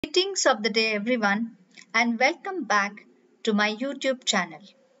Greetings of the day, everyone, and welcome back to my YouTube channel.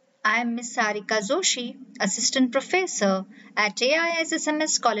 I am Ms. Sarika Joshi, Assistant Professor at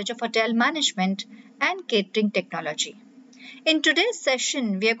AISSMS College of Hotel Management and Catering Technology. In today's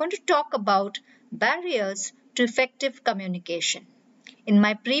session, we are going to talk about barriers to effective communication. In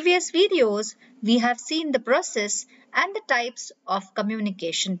my previous videos, we have seen the process and the types of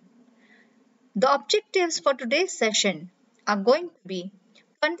communication. The objectives for today's session are going to be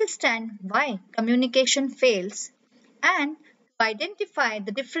to understand why communication fails and to identify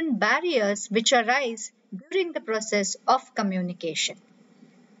the different barriers which arise during the process of communication.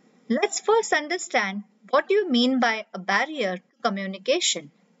 Let's first understand what do you mean by a barrier to communication.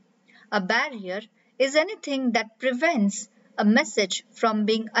 A barrier is anything that prevents a message from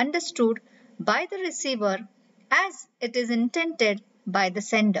being understood by the receiver as it is intended by the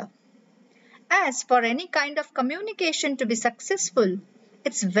sender. As for any kind of communication to be successful,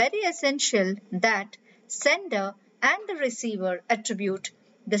 it's very essential that sender and the receiver attribute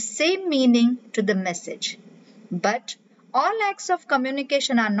the same meaning to the message. But all acts of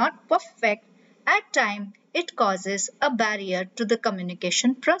communication are not perfect. At times, it causes a barrier to the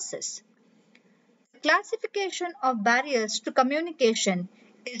communication process. The classification of barriers to communication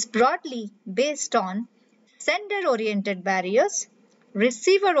is broadly based on sender-oriented barriers,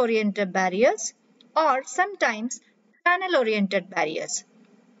 receiver-oriented barriers, or sometimes channel-oriented barriers.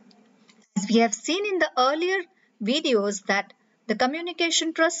 As we have seen in the earlier videos that the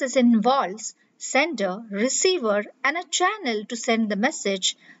communication process involves sender, receiver, and a channel to send the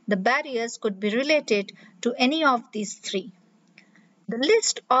message, the barriers could be related to any of these three. The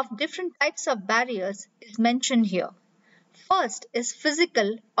list of different types of barriers is mentioned here. First is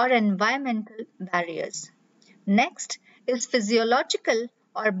physical or environmental barriers. Next is physiological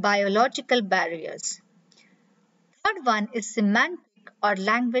or biological barriers. Third one is semantic or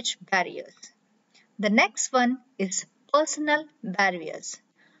language barriers. The next one is personal barriers.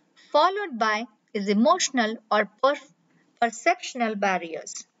 Followed by is emotional or perceptual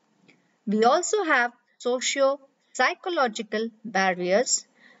barriers. We also have socio-psychological barriers,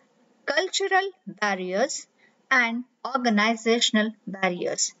 cultural barriers, and organizational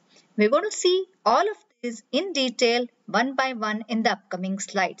barriers. We're going to see all of these in detail one by one in the upcoming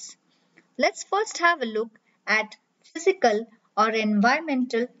slides. Let's first have a look at physical or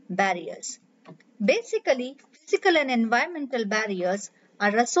environmental barriers. Basically, physical and environmental barriers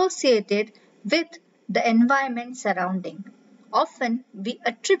are associated with the environment surrounding. Often, we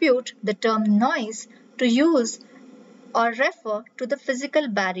attribute the term noise to use or refer to the physical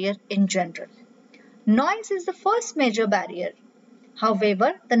barrier in general. Noise is the first major barrier.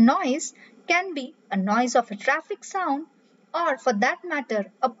 However, the noise can be a noise of a traffic sound or for that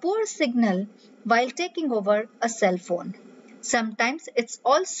matter a poor signal while taking over a cell phone. Sometimes it's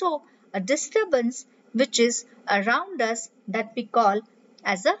also a disturbance which is around us that we call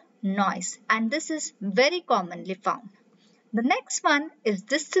as a noise, and this is very commonly found. The next one is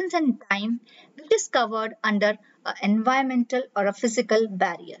distance and time, which is covered under an environmental or a physical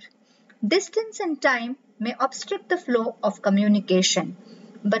barrier. Distance and time may obstruct the flow of communication,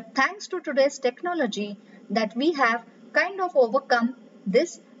 but thanks to today's technology that we have kind of overcome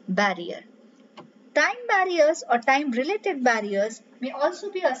this barrier. Time barriers or time-related barriers may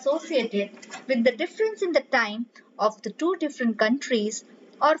also be associated with the difference in the time of the two different countries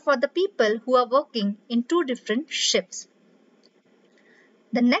or for the people who are working in two different shifts.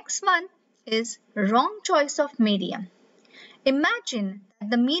 The next one is wrong choice of medium. Imagine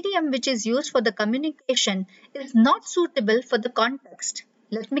that the medium which is used for the communication is not suitable for the context.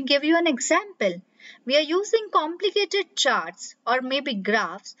 Let me give you an example. We are using complicated charts or maybe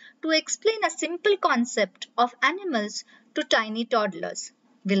graphs to explain a simple concept of animals to tiny toddlers.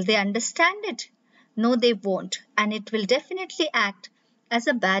 Will they understand it? No, they won't, and it will definitely act as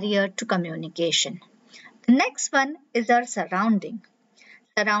a barrier to communication. The next one is our surrounding.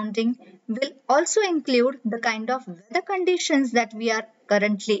 Surrounding will also include the kind of weather conditions that we are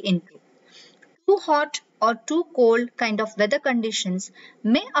currently into. Too hot or too cold kind of weather conditions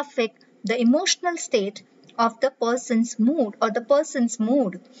may affect the emotional state of the person's mood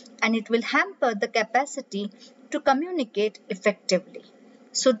and it will hamper the capacity to communicate effectively.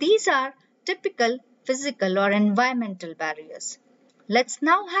 So these are typical physical or environmental barriers. Let's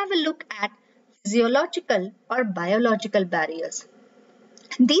now have a look at physiological or biological barriers.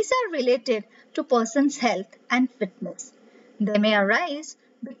 These are related to person's health and fitness. They may arise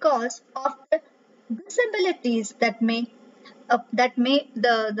because of the disabilities that the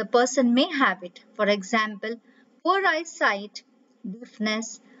person may have it. For example, poor eyesight,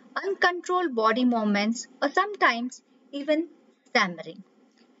 deafness, uncontrolled body movements, or sometimes even stammering.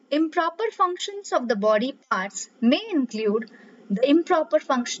 Improper functions of the body parts may include the improper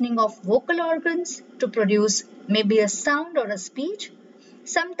functioning of vocal organs to produce maybe a sound or a speech.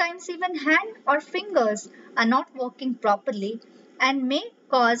 Sometimes even hand or fingers are not working properly and may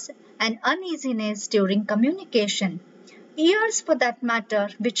cause an uneasiness during communication. Ears, for that matter,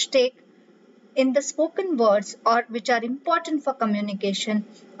 which take in the spoken words or which are important for communication,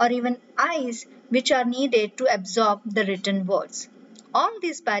 or even eyes which are needed to absorb the written words. All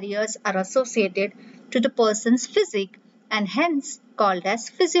these barriers are associated to the person's physique and hence called as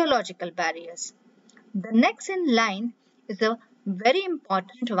physiological barriers. The next in line is a very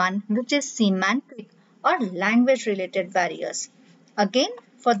important one, which is semantic or language related barriers. Again,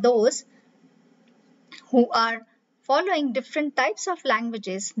 for those who are following different types of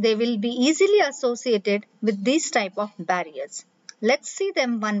languages, they will be easily associated with these type of barriers. Let's see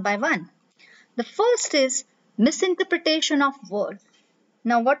them one by one. The first is misinterpretation of words.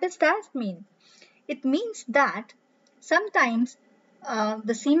 Now, what does that mean? It means that sometimes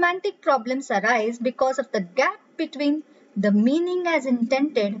the semantic problems arise because of the gap between the meaning as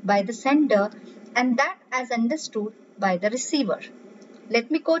intended by the sender and that as understood by the receiver.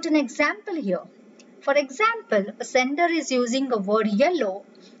 Let me quote an example here. For example, a sender is using a word yellow,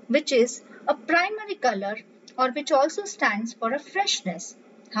 which is a primary color or which also stands for a freshness.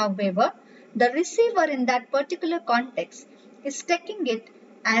 However, the receiver in that particular context is taking it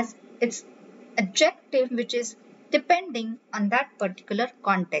as its adjective, which is depending on that particular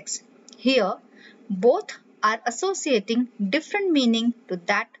context. Here, both are associating different meaning to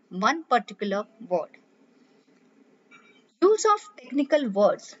that one particular word. Use of technical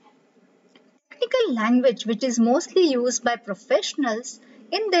words. Technical language, which is mostly used by professionals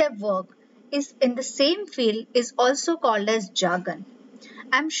in their work, is in the same field, is also called as jargon.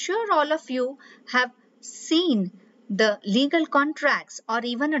 I'm sure all of you have seen the legal contracts or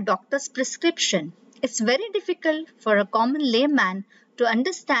even a doctor's prescription. It's very difficult for a common layman to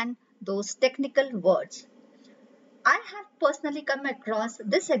understand those technical words. I have personally come across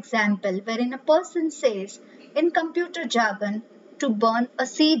this example wherein a person says in computer jargon to burn a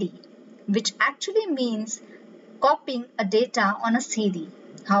CD, which actually means copying a data on a CD.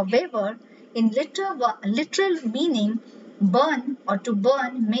 However, in literal meaning, burn or to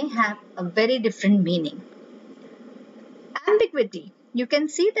burn may have a very different meaning. Ambiguity. You can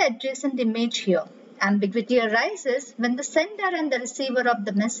see the adjacent image here. Ambiguity arises when the sender and the receiver of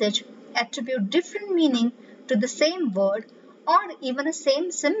the message attribute different meaning to the same word or even a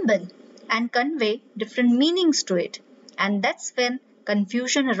same symbol and convey different meanings to it. And that's when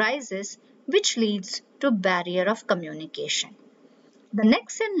confusion arises, which leads to barrier of communication. The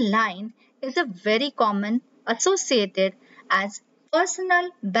next in line is a very common associated as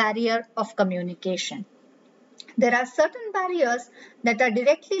personal barrier of communication. There are certain barriers that are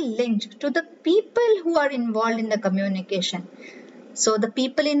directly linked to the people who are involved in the communication. So the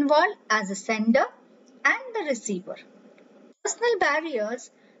people involved as a sender and the receiver. Personal barriers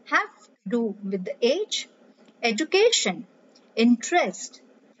have to do with the age, education, interest,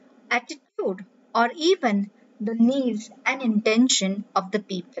 attitude, or even the needs and intention of the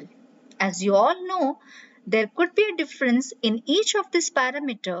people. As you all know, there could be a difference in each of these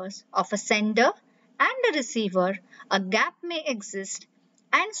parameters of a sender and a receiver. A gap may exist,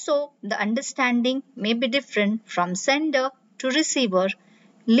 and so the understanding may be different from sender to receiver,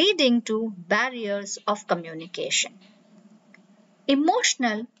 leading to barriers of communication.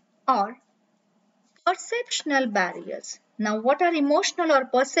 Emotional or perceptional barriers. Now, what are emotional or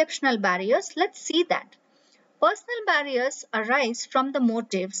perceptional barriers? Let's see that. Personal barriers arise from the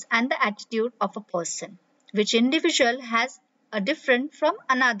motives and the attitude of a person, which individual has a different from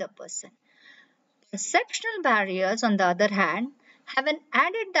another person. Perceptual barriers, on the other hand, have an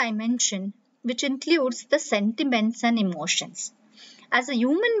added dimension which includes the sentiments and emotions. As a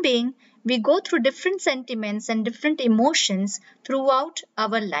human being, we go through different sentiments and different emotions throughout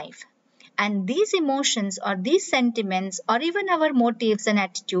our life. And these emotions or these sentiments or even our motives and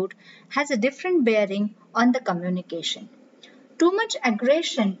attitude has a different bearing on the communication. Too much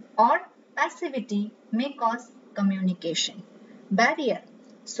aggression or passivity may cause communication barrier.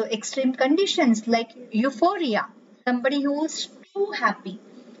 So extreme conditions like euphoria, somebody who is too happy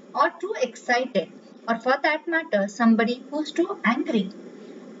or too excited, or for that matter, somebody who's too angry,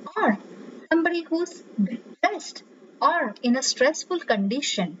 or somebody who's depressed or in a stressful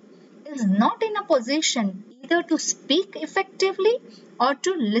condition is not in a position either to speak effectively or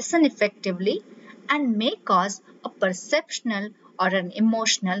to listen effectively and may cause a perceptual or an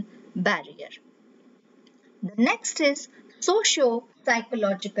emotional barrier. The next is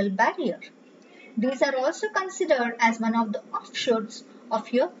socio-psychological barrier. These are also considered as one of the offshoots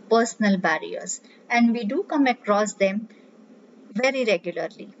of your personal barriers, and we do come across them very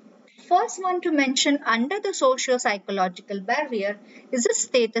regularly. First one to mention under the socio-psychological barrier is the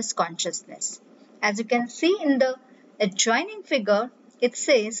status consciousness. As you can see in the adjoining figure, it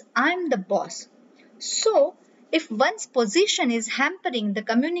says, I'm the boss. So, if one's position is hampering the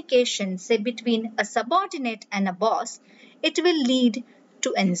communication, say between a subordinate and a boss, it will lead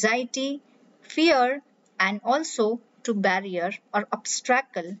to anxiety, fear, and also to barrier or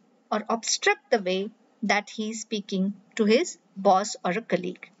obstacle or obstruct the way that he is speaking to his boss or a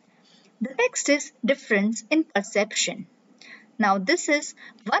colleague. The next is difference in perception. Now this is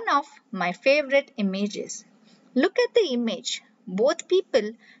one of my favorite images. Look at the image. Both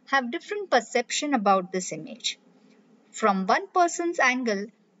people have different perception about this image. From one person's angle,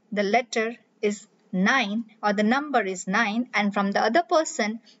 the letter is 9 or the number is 9, and from the other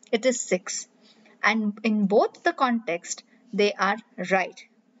person it is 6. And in both the context, they are right.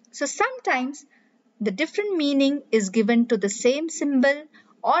 So sometimes the different meaning is given to the same symbol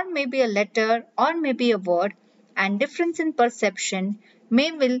or maybe a letter or maybe a word, and difference in perception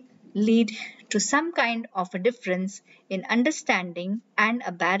will lead to some kind of a difference in understanding and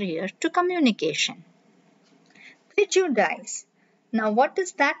a barrier to communication. Prejudice. Now what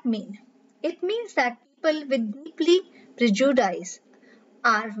does that mean? It means that people with deeply prejudice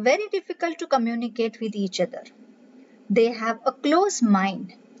are very difficult to communicate with each other. They have a closed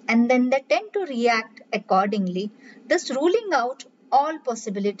mind and then they tend to react accordingly, thus ruling out all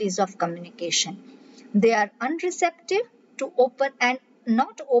possibilities of communication. They are unreceptive to open and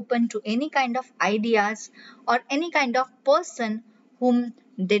not open to any kind of ideas or any kind of person whom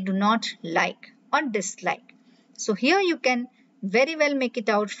they do not like or dislike. So here you can very well make it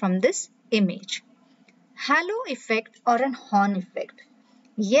out from this image. Halo effect or an horn effect.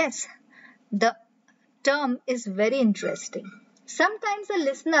 Yes, the term is very interesting. Sometimes a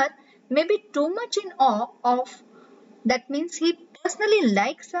listener may be too much in awe of, that means he personally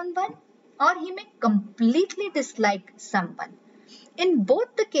likes someone or he may completely dislike someone. In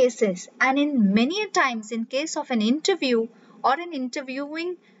both the cases and in many times in case of an interview or an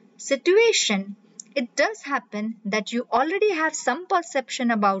interviewing situation, it does happen that you already have some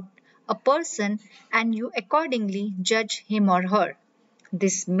perception about a person and you accordingly judge him or her.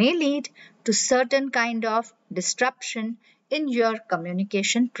 This may lead to certain kind of disruption in your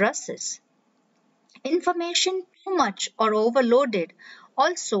communication process. Information too much or overloaded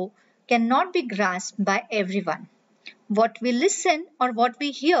also cannot be grasped by everyone. What we listen or what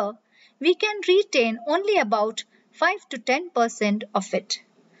we hear, we can retain only about 5 to 10% of it.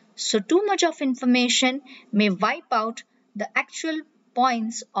 So too much of information may wipe out the actual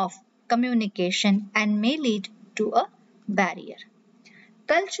points of communication and may lead to a barrier.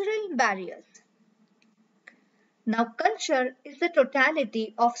 Cultural barriers. Now, culture is the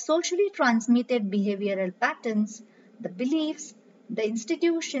totality of socially transmitted behavioral patterns, the beliefs, the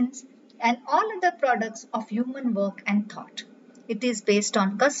institutions, and all other products of human work and thought. It is based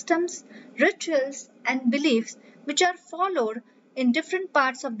on customs, rituals, and beliefs which are followed in different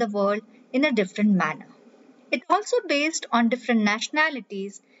parts of the world in a different manner. It also based on different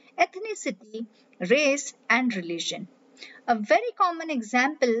nationalities, ethnicity, race, and religion. A very common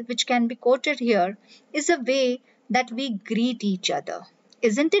example which can be quoted here is the way that we greet each other.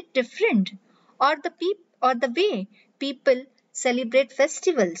 Isn't it different? Or the way people celebrate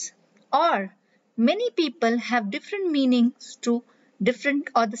festivals, or many people have different meanings to different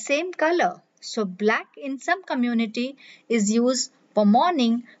or the same color. So black in some community is used for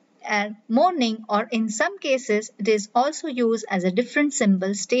mourning and mourning, or in some cases it is also used as a different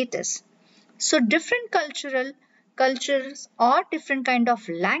symbol status. So different cultures or different kind of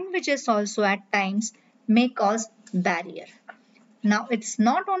languages also at times may cause barrier. Now it's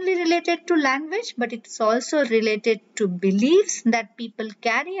not only related to language, but it's also related to beliefs that people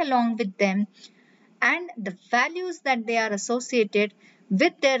carry along with them and the values that they are associated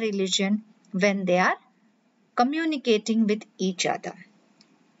with their religion when they are communicating with each other.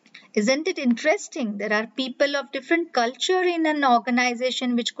 Isn't it interesting? There are people of different culture in an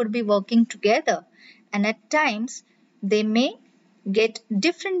organization which could be working together, and at times they may get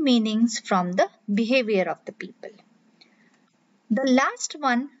different meanings from the behavior of the people. The last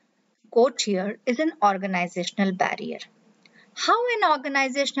one quote here is an organizational barrier. How an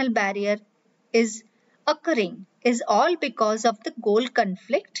organizational barrier is occurring is all because of the goal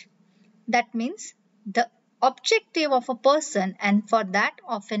conflict. That means the objective of a person and for that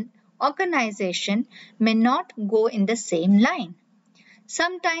of an organization may not go in the same line.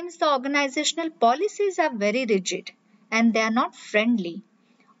 Sometimes the organizational policies are very rigid and they are not friendly,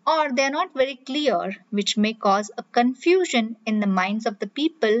 or they are not very clear, which may cause a confusion in the minds of the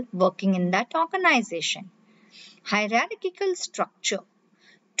people working in that organization. Hierarchical structure.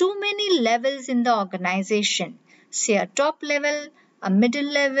 Too many levels in the organization, say a top level, a middle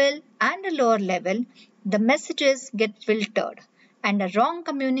level, and a lower level, the messages get filtered, and a wrong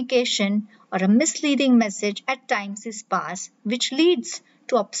communication or a misleading message at times is passed, which leads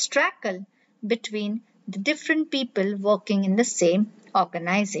to obstacle between the different people working in the same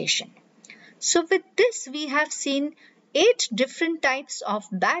organization. So with this, we have seen 8 different types of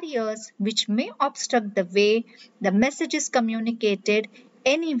barriers which may obstruct the way the message is communicated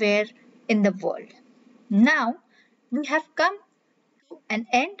anywhere in the world. Now, we have come to an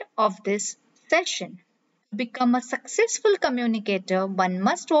end of this session. To become a successful communicator, one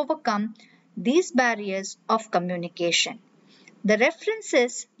must overcome these barriers of communication. The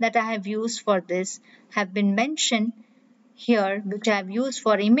references that I have used for this have been mentioned here, which I have used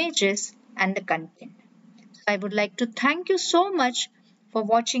for images and the content. So I would like to thank you so much for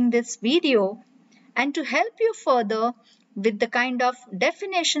watching this video, and to help you further with the kind of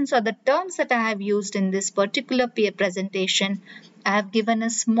definitions or the terms that I have used in this particular presentation, I have given a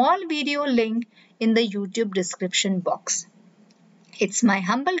small video link in the YouTube description box. It's my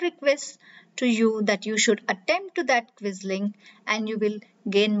humble request to you that you should attempt to that quiz link, and you will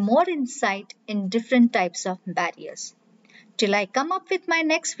gain more insight in different types of barriers. Till I come up with my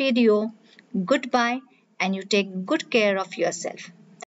next video, goodbye, and you take good care of yourself.